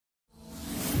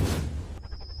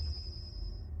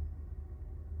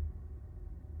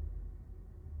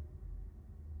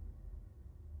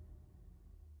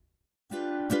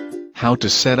How to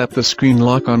set up the screen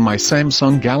lock on my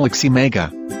Samsung Galaxy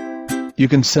Mega. You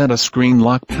can set a screen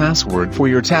lock password for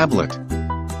your tablet.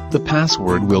 The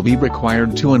password will be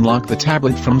required to unlock the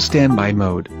tablet from standby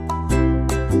mode.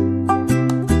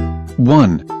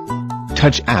 1.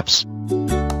 Touch apps.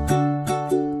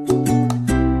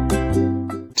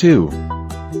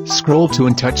 2. Scroll to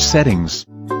and touch settings.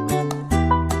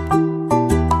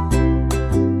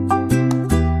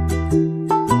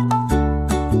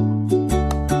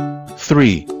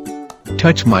 3.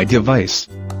 Touch my device.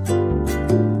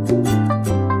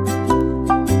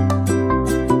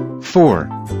 4.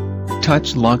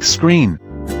 Touch lock screen.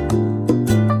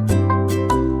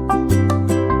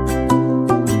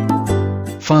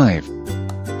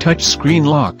 5. Touch screen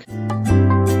lock.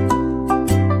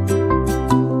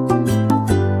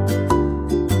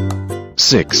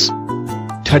 6.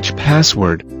 Touch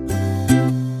password.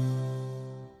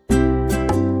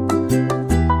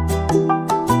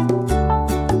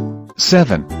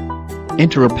 7.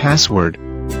 Enter a password.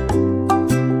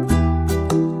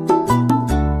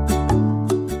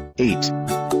 8.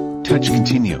 Touch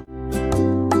continue.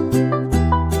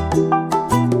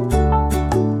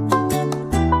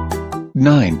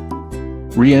 9.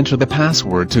 Re-enter the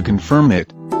password to confirm it.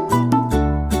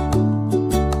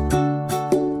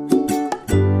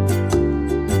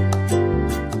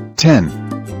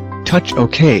 10. Touch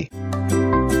OK.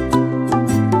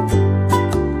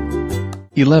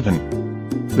 11.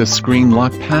 The screen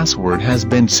lock password has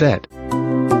been set.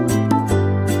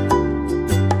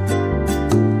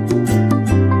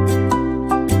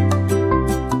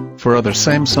 For other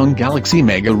Samsung Galaxy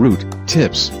Mega root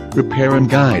tips, repair and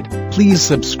guide, please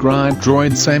subscribe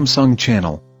Droid Samsung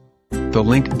channel. The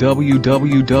link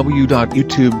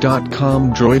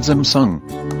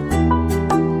www.youtube.com/droidsamsung.